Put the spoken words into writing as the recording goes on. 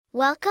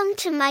Welcome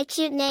to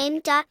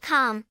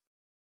mycutename.com.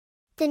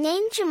 The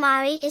name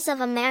Jamari is of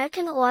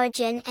American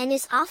origin and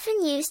is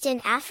often used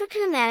in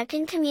African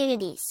American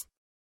communities.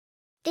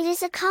 It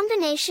is a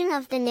combination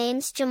of the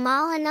names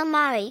Jamal and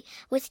Amari,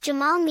 with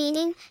Jamal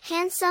meaning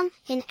handsome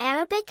in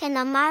Arabic and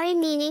Amari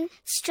meaning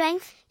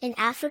strength in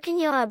African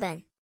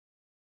Yoruban.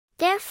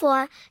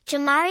 Therefore,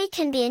 Jamari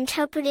can be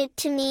interpreted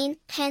to mean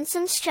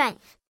handsome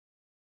strength.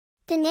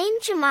 The name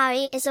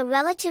Jamari is a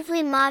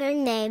relatively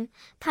modern name,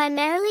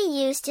 primarily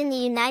used in the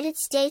United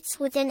States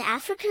within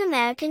African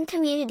American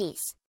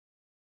communities.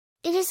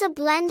 It is a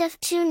blend of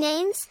two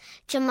names,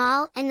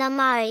 Jamal and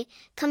Amari,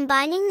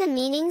 combining the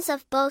meanings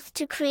of both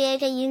to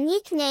create a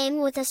unique name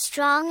with a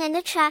strong and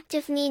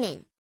attractive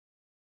meaning.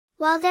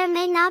 While there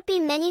may not be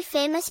many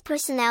famous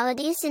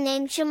personalities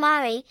named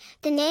Jamari,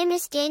 the name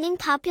is gaining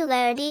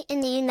popularity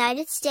in the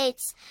United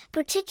States,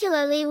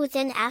 particularly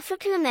within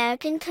African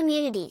American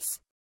communities.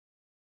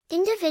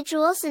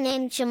 Individuals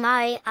named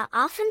Jamari are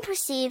often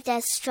perceived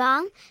as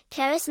strong,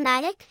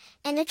 charismatic,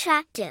 and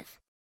attractive.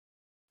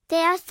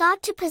 They are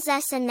thought to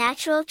possess a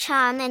natural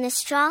charm and a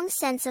strong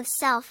sense of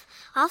self,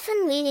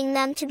 often leading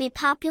them to be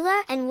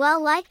popular and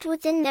well-liked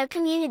within their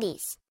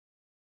communities.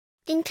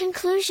 In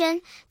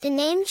conclusion, the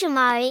name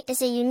Jamari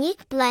is a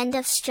unique blend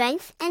of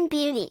strength and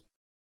beauty.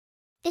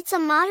 It's a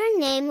modern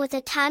name with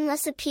a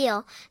timeless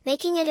appeal,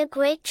 making it a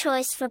great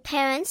choice for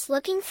parents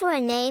looking for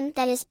a name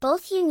that is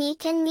both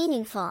unique and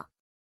meaningful.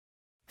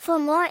 For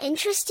more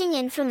interesting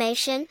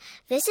information,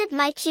 visit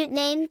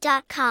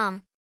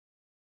mycutename.com.